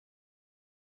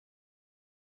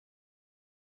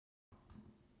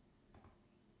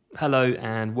Hello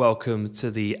and welcome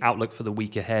to the outlook for the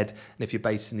week ahead. And if you're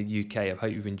based in the UK, I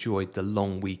hope you've enjoyed the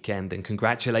long weekend, and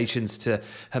congratulations to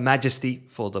Her Majesty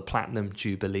for the Platinum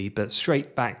Jubilee. But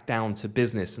straight back down to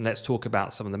business, and let's talk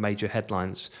about some of the major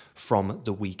headlines from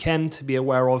the weekend to be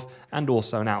aware of, and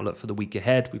also an outlook for the week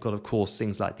ahead. We've got, of course,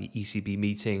 things like the ECB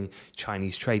meeting,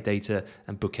 Chinese trade data,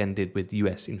 and bookended with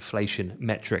US inflation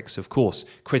metrics, of course,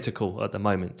 critical at the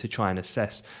moment to try and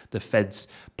assess the Fed's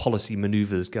policy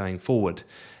maneuvers going forward.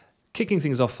 Kicking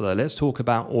things off though, let's talk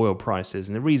about oil prices,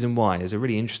 and the reason why is a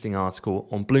really interesting article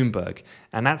on Bloomberg,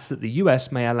 and that's that the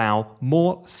US may allow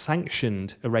more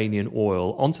sanctioned Iranian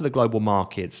oil onto the global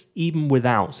markets even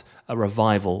without a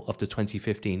revival of the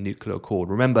 2015 nuclear accord.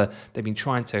 Remember, they've been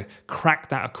trying to crack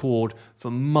that accord for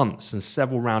months and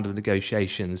several rounds of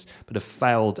negotiations, but have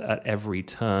failed at every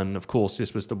turn. Of course,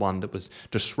 this was the one that was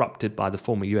disrupted by the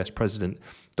former US President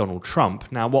Donald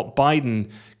Trump. Now, what Biden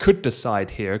could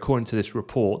decide here, according to this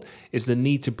report, is the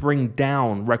need to bring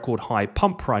down record high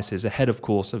pump prices ahead, of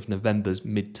course, of November's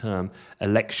midterm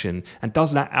election. And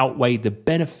does that outweigh the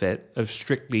benefit of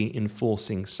strictly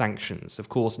enforcing sanctions? Of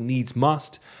course, needs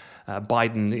must.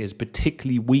 Biden is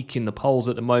particularly weak in the polls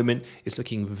at the moment. It's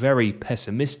looking very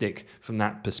pessimistic from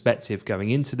that perspective going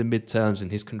into the midterms and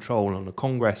his control on the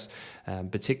Congress,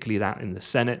 particularly that in the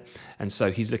Senate. And so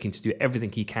he's looking to do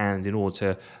everything he can in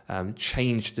order to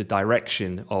change the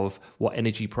direction of what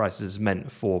energy prices meant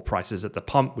for prices at the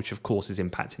pump, which of course is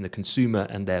impacting the consumer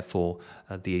and therefore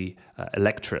the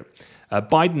electorate.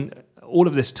 Biden, all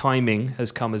of this timing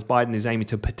has come as Biden is aiming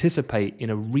to participate in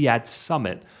a Riyadh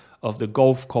summit of the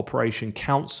Gulf Cooperation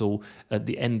Council at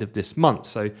the end of this month.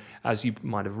 So as you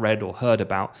might have read or heard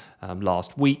about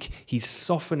last week, he's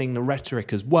softening the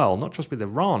rhetoric as well, not just with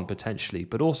Iran potentially,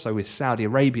 but also with Saudi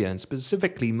Arabia and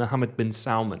specifically Mohammed bin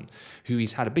Salman, who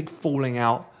he's had a big falling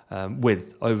out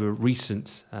with over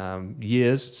recent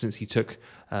years since he took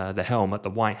the helm at the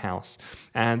White House.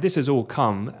 And this has all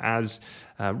come as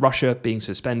Russia being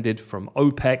suspended from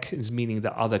OPEC is meaning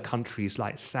that other countries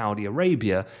like Saudi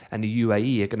Arabia and the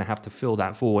UAE are going to have to fill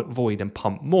that void and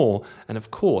pump more. And of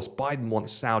course, Biden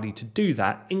wants Saudi to do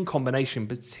that in combination,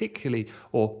 particularly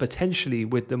or potentially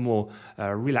with the more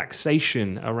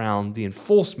relaxation around the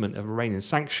enforcement of Iranian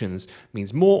sanctions,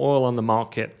 means more oil on the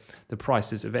market. The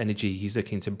prices of energy he's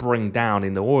looking to bring down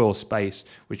in the oil space,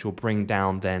 which will bring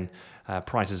down then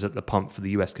prices at the pump for the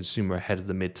US consumer ahead of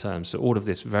the midterm. So all of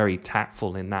this very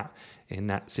tactful in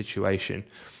that situation.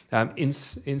 In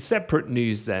separate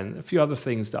news then, a few other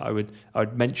things that I would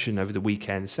mention over the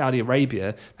weekend. Saudi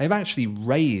Arabia, they've actually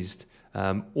raised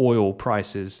oil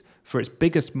prices for its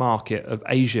biggest market of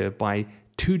Asia by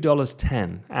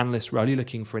 $2.10. Analysts were only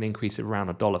looking for an increase of around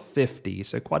 $1.50,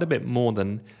 so quite a bit more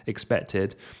than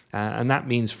expected. And that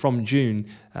means from June,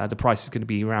 the price is going to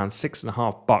be around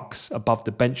 $6.50 above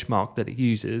the benchmark that it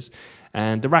uses.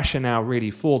 And the rationale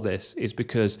really for this is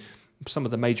because some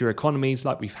of the major economies,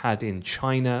 like we've had in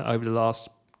China over the last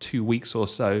 2 weeks or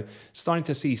so, starting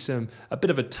to see a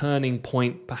bit of a turning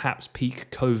point, perhaps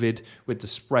peak COVID, with the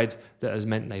spread that has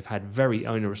meant they've had very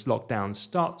onerous lockdowns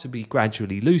start to be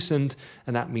gradually loosened,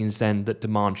 and that means then that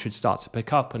demand should start to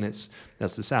pick up, and it's,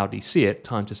 as the Saudis see it,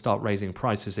 time to start raising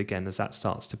prices again as that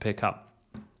starts to pick up.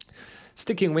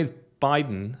 Sticking with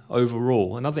Biden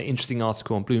overall, another interesting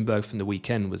article on Bloomberg from the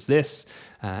weekend was this,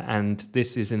 and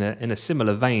this is in a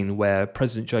similar vein where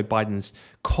President Joe Biden's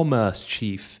commerce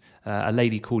chief, a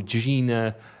lady called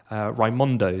Gina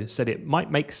Raimondo, said it might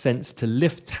make sense to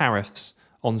lift tariffs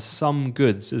on some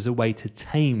goods as a way to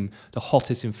tame the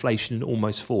hottest inflation in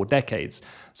almost 4 decades.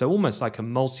 So almost like a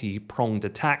multi-pronged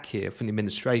attack here from the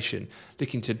administration,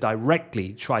 looking to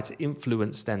directly try to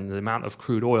influence then the amount of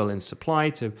crude oil in supply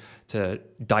to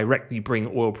directly bring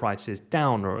oil prices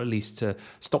down, or at least to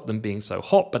stop them being so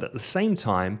hot, but at the same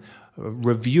time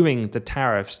reviewing the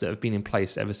tariffs that have been in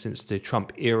place ever since the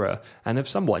Trump era and have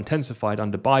somewhat intensified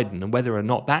under Biden, and whether or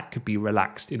not that could be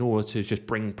relaxed in order to just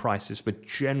bring prices for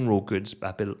general goods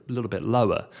a little bit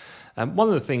lower. One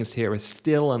of the things here is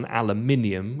steel and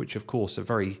aluminium, which of course are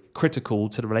very critical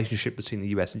to the relationship between the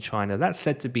US and China. That's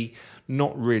said to be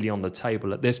not really on the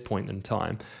table at this point in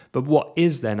time. But what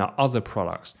is then are other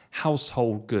products,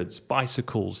 household goods,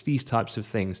 bicycles, these types of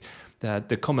things.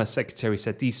 The Commerce Secretary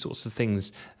said these sorts of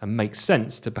things make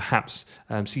sense to perhaps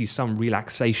see some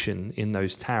relaxation in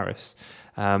those tariffs.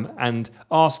 And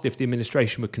asked if the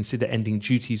administration would consider ending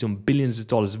duties on billions of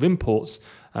dollars of imports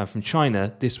from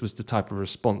China, this was the type of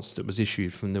response that was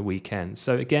issued from the weekend.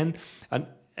 So again,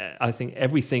 I think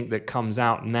everything that comes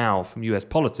out now from US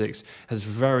politics has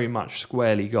very much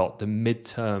squarely got the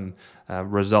midterm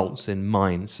results in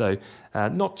mind. So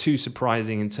not too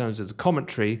surprising in terms of the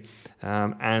commentary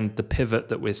and the pivot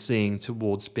that we're seeing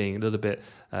towards being a little bit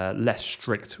less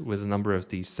strict with a number of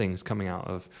these things coming out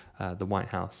of the White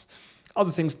House.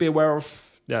 Other things to be aware of.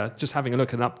 Just having a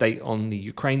look at an update on the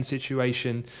Ukraine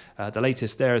situation. The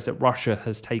latest there is that Russia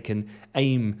has taken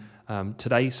aim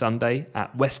today, Sunday,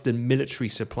 at Western military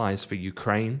supplies for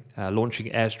Ukraine, launching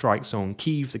airstrikes on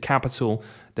Kyiv, the capital,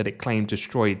 that it claimed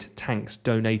destroyed tanks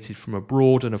donated from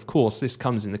abroad. And of course, this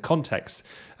comes in the context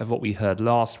of what we heard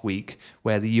last week,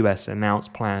 where the US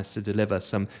announced plans to deliver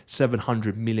some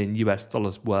 $700 million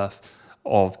worth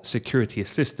of security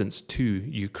assistance to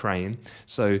Ukraine.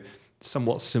 So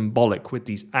somewhat symbolic with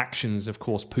these actions, of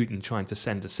course, Putin trying to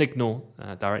send a signal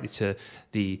directly to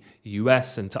the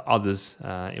US and to others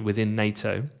within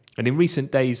NATO. And in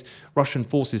recent days, Russian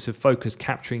forces have focused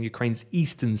capturing Ukraine's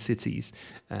eastern cities,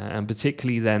 and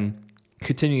particularly then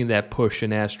continuing their push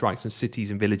and airstrikes on cities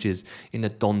and villages in the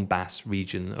Donbass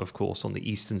region, of course, on the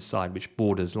eastern side, which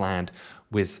borders land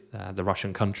with the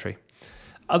Russian country.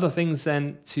 Other things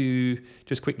then to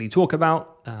just quickly talk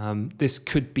about. This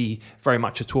could be very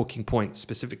much a talking point,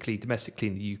 specifically domestically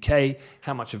in the UK.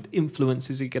 How much of influence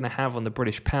is it going to have on the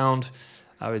British pound?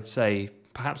 I would say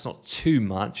perhaps not too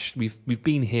much. We've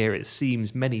been here, it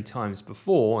seems, many times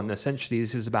before, and essentially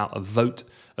this is about a vote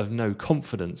of no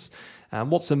confidence.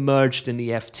 What's emerged in the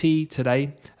FT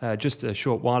today, just a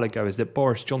short while ago, is that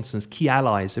Boris Johnson's key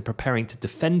allies are preparing to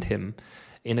defend him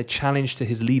in a challenge to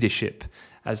his leadership,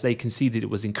 as they conceded it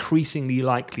was increasingly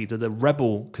likely that the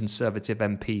rebel Conservative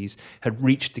MPs had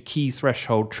reached the key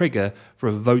threshold trigger for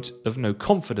a vote of no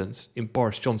confidence in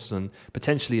Boris Johnson,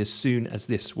 potentially as soon as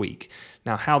this week.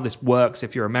 Now, how this works,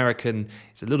 if you're American,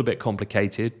 it's a little bit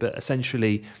complicated, but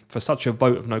essentially, for such a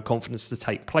vote of no confidence to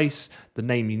take place, the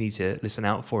name you need to listen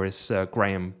out for is Sir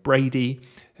Graham Brady,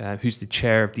 who's the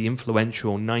chair of the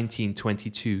influential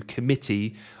 1922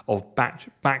 Committee of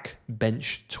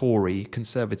Backbench Tory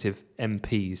Conservative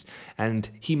MPs. And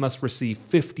he must receive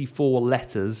 54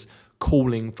 letters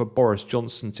calling for Boris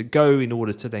Johnson to go in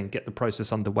order to then get the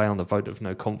process underway on the vote of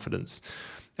no confidence.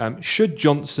 Should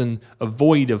Johnson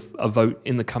avoid a vote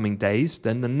in the coming days,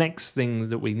 then the next thing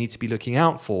that we need to be looking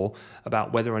out for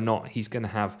about whether or not he's going to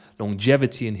have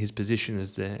longevity in his position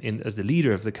as the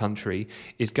leader of the country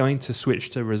is going to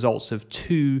switch to results of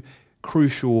two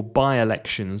crucial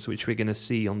by-elections, which we're going to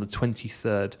see on the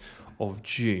 23rd of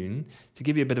June. To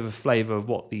give you a bit of a flavour of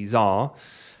what these are,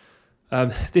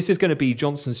 this is going to be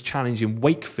Johnson's challenge in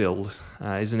Wakefield,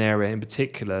 is an area in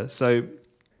particular. So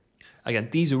again,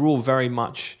 these are all very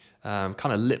much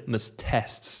kind of litmus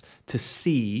tests to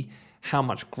see how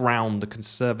much ground the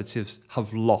Conservatives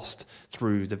have lost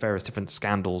through the various different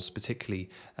scandals, particularly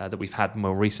that we've had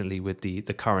more recently with the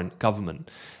current government.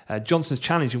 Johnson's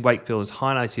challenge in Wakefield is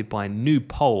highlighted by a new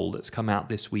poll that's come out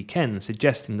this weekend,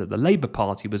 suggesting that the Labour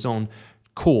Party was on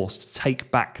course to take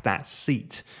back that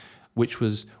seat, which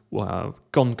was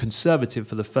gone Conservative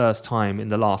for the first time in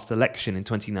the last election in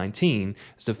 2019.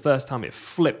 It's the first time it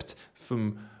flipped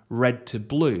from red to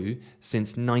blue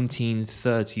since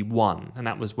 1931, and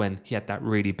that was when he had that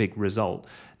really big result.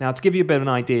 Now, to give you a bit of an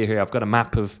idea here, I've got a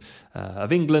map of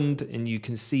England, and you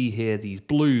can see here these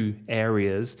blue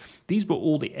areas. These were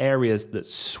all the areas that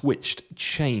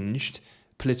changed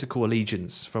political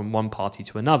allegiance from one party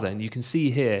to another. And you can see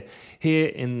here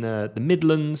in the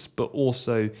Midlands, but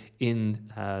also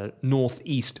in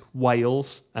northeast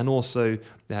Wales, and also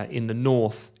in the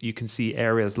north, you can see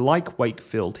areas like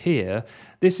Wakefield here.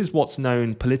 This is what's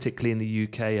known politically in the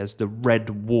UK as the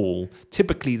Red Wall.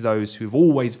 Typically those who've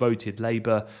always voted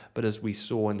Labour, but as we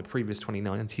saw in the previous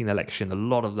 2019 election, a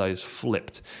lot of those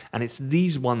flipped. And it's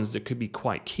these ones that could be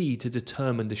quite key to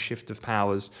determine the shift of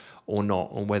powers or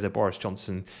not, on whether Boris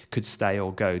Johnson could stay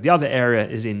or go. The other area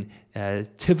is in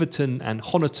Tiverton and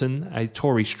Honiton, a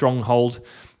Tory stronghold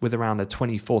with around a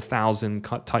 24,000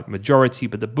 type majority,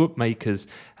 but the bookmakers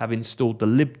have installed the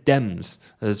Lib Dems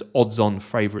as odds-on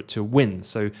favourite to win.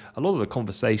 So a lot of the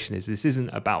conversation is this isn't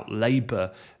about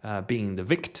Labour being the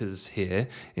victors here.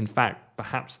 In fact,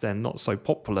 perhaps they're not so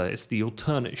popular. It's the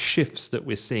alternate shifts that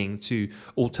we're seeing to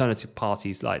alternative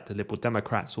parties like the Liberal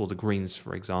Democrats or the Greens,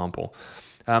 for example.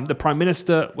 The Prime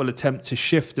Minister will attempt to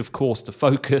shift, of course, the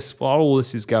focus while all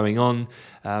this is going on.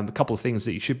 A couple of things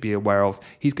that you should be aware of.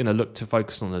 He's going to look to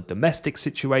focus on the domestic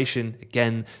situation,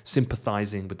 again,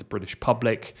 sympathising with the British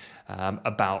public.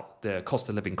 about the cost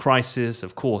of living crisis,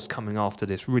 of course, coming after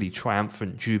this really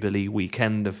triumphant Jubilee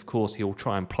weekend. Of course, he'll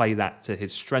try and play that to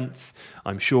his strength,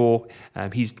 I'm sure.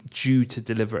 He's due to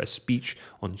deliver a speech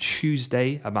on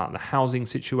Tuesday about the housing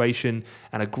situation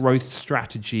and a growth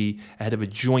strategy ahead of a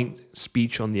joint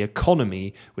speech on the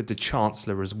economy with the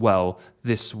Chancellor as well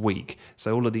this week.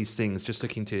 So all of these things just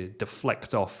looking to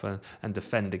deflect off and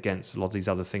defend against a lot of these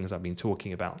other things I've been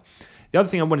talking about. The other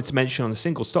thing I wanted to mention on a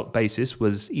single stock basis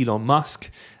was Elon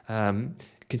Musk.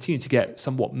 Continue to get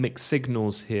somewhat mixed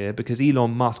signals here because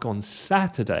Elon Musk on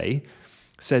Saturday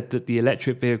said that the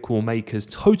electric vehicle makers'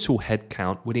 total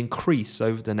headcount would increase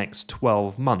over the next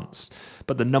 12 months.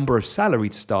 But the number of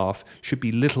salaried staff should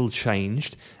be little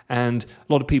changed. And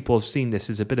a lot of people have seen this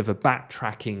as a bit of a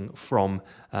backtracking from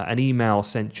an email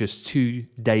sent just 2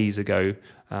 days ago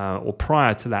or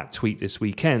prior to that tweet this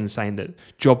weekend saying that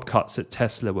job cuts at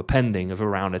Tesla were pending of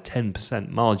around a 10%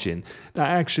 margin. That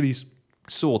actually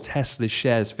saw Tesla's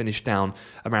shares finish down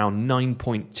around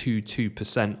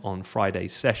 9.22% on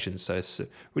Friday's session. So it's a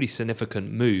really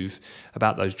significant move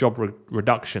about those job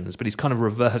reductions. But he's kind of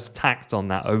reverse tacked on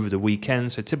that over the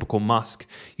weekend. So typical Musk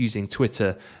using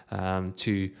Twitter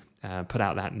to put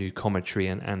out that new commentary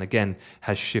and again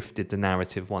has shifted the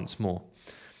narrative once more.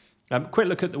 Quick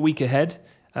look at the week ahead.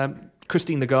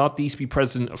 Christine Lagarde, the ECB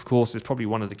president, of course, is probably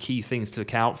one of the key things to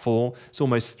look out for. It's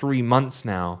almost 3 months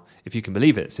now, if you can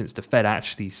believe it, since the Fed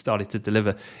actually started to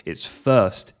deliver its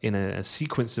first in a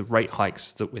sequence of rate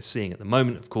hikes that we're seeing at the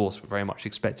moment. Of course, we're very much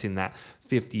expecting that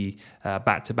 50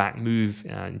 back-to-back move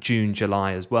in June,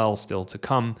 July as well, still to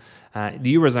come.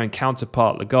 The Eurozone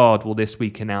counterpart, Lagarde, will this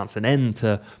week announce an end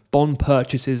to bond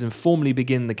purchases and formally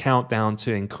begin the countdown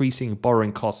to increasing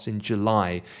borrowing costs in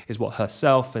July, is what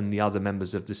herself and the other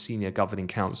members of the senior governing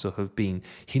council have been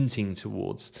hinting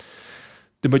towards.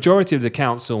 The majority of the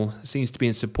council seems to be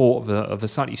in support of a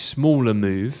slightly smaller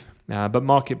move, but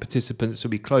market participants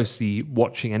will be closely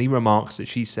watching any remarks that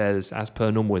she says. As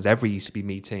per normal with every ECB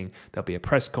meeting, there'll be a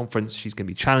press conference. She's going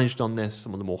to be challenged on this.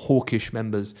 Some of the more hawkish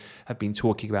members have been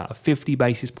talking about a 50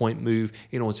 basis point move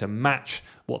in order to match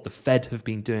what the Fed have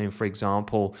been doing, for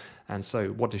example. And so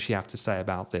what does she have to say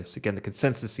about this? Again, the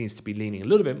consensus seems to be leaning a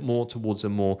little bit more towards a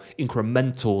more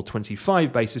incremental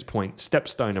 25 basis point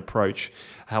stepstone approach.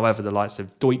 However, the likes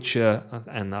of Deutsche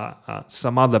and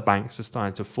some other banks are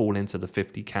starting to fall into the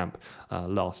 50 camp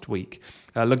last week.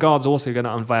 Lagarde's also going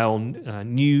to unveil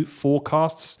new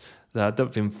forecasts that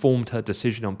have informed her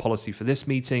decision on policy for this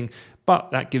meeting, but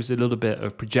that gives a little bit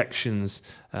of projections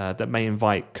that may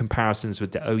invite comparisons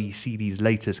with the OECD's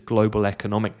latest global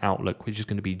economic outlook, which is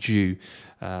going to be due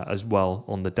as well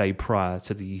on the day prior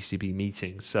to the ECB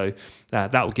meeting. So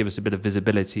that will give us a bit of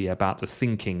visibility about the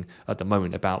thinking at the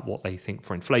moment about what they think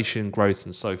for inflation, growth,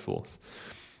 and so forth.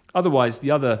 Otherwise,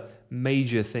 the other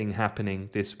major thing happening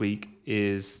this week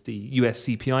is the US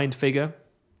CPI figure.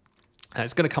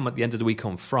 It's going to come at the end of the week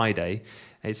on Friday.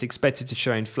 It's expected to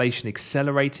show inflation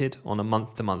accelerated on a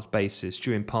month-to-month basis,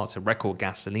 due in part to record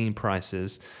gasoline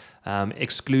prices.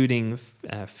 Excluding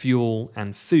fuel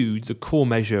and food, the core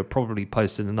measure probably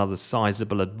posted another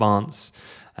sizable advance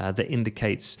that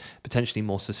indicates potentially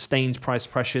more sustained price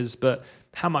pressures. But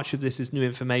how much of this is new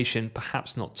information?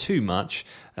 Perhaps not too much.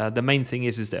 The main thing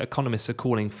is that economists are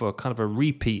calling for kind of a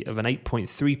repeat of an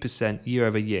 8.3%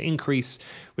 year-over-year increase,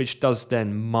 which does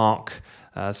then mark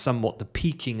somewhat the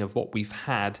peaking of what we've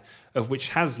had, of which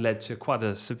has led to quite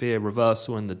a severe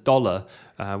reversal in the dollar,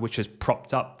 which has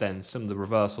propped up then some of the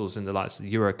reversals in the likes of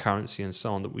the euro currency and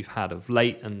so on that we've had of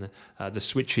late, and the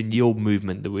switch in yield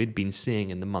movement that we'd been seeing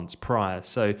in the months prior.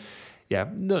 So yeah,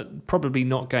 probably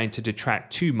not going to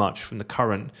detract too much from the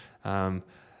current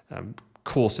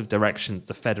course of direction that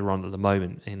the Fed are on at the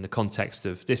moment in the context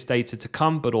of this data to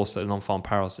come, but also non-farm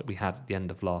payrolls that we had at the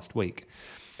end of last week.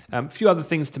 A few other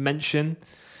things to mention.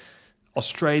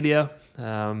 Australia,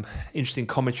 interesting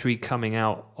commentary coming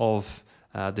out of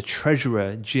the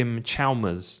Treasurer, Jim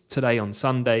Chalmers, today on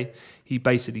Sunday. He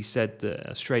basically said that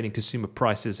Australian consumer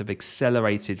prices have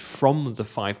accelerated from the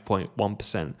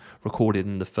 5.1% recorded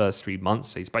in the first 3 months.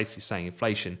 So he's basically saying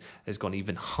inflation has gone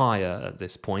even higher at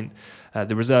this point.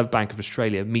 The Reserve Bank of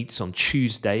Australia meets on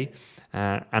Tuesday,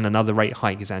 and another rate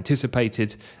hike is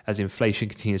anticipated as inflation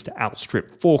continues to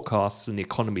outstrip forecasts and the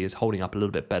economy is holding up a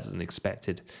little bit better than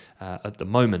expected at the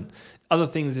moment. Other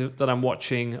things that I'm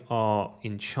watching are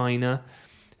in China,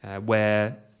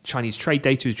 where Chinese trade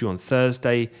data is due on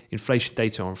Thursday, inflation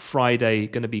data on Friday,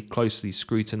 going to be closely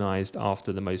scrutinized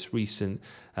after the most recent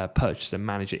Purchaser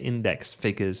Manager Index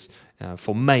figures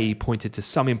for May pointed to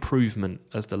some improvement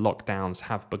as the lockdowns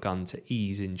have begun to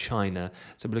ease in China.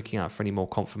 So we're looking out for any more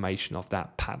confirmation of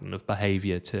that pattern of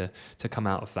behavior to come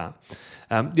out of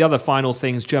that. The other final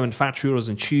things, German factory orders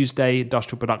on Tuesday,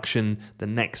 industrial production the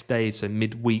next day, so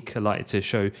midweek, are likely to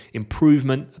show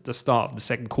improvement at the start of the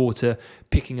second quarter,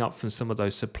 picking up from some of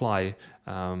those supply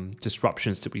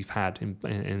disruptions that we've had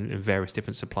in various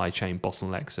different supply chain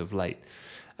bottlenecks of late.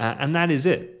 And that is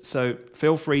it. So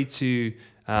feel free to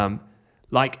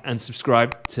like and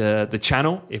subscribe to the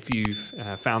channel if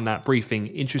you've found that briefing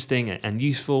interesting and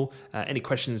useful. Any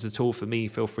questions at all for me,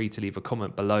 feel free to leave a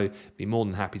comment below. Be more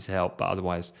than happy to help. But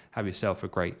otherwise, have yourself a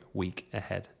great week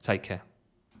ahead. Take care.